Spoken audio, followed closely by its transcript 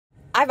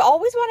I've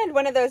always wanted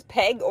one of those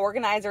peg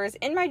organizers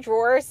in my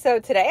drawer, so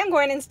today I'm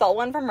going to install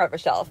one from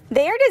Rev-a-shelf.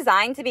 They are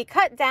designed to be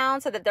cut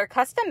down so that they're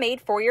custom made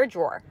for your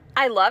drawer.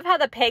 I love how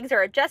the pegs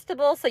are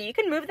adjustable so you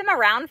can move them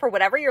around for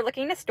whatever you're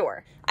looking to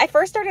store. I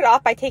first started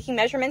off by taking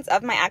measurements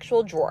of my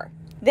actual drawer.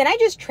 Then I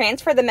just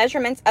transfer the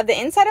measurements of the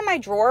inside of my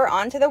drawer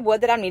onto the wood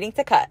that I'm needing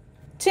to cut.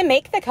 To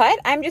make the cut,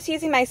 I'm just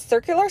using my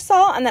circular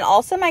saw and then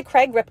also my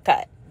Kreg rip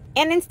cut.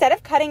 And instead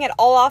of cutting it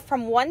all off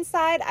from one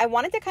side, I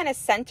wanted to kind of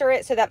center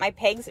it so that my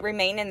pegs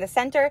remain in the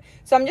center.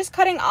 So I'm just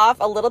cutting off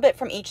a little bit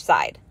from each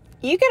side.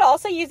 You could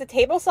also use a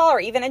table saw or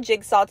even a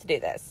jigsaw to do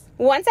this.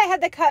 Once I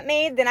had the cut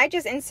made, then I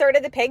just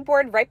inserted the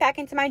pegboard right back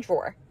into my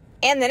drawer.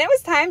 And then it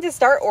was time to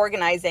start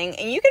organizing,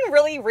 and you can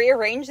really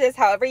rearrange this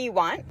however you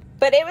want.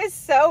 But it was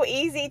so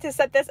easy to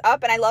set this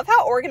up, and I love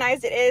how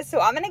organized it is,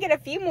 so I'm going to get a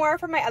few more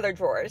from my other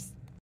drawers.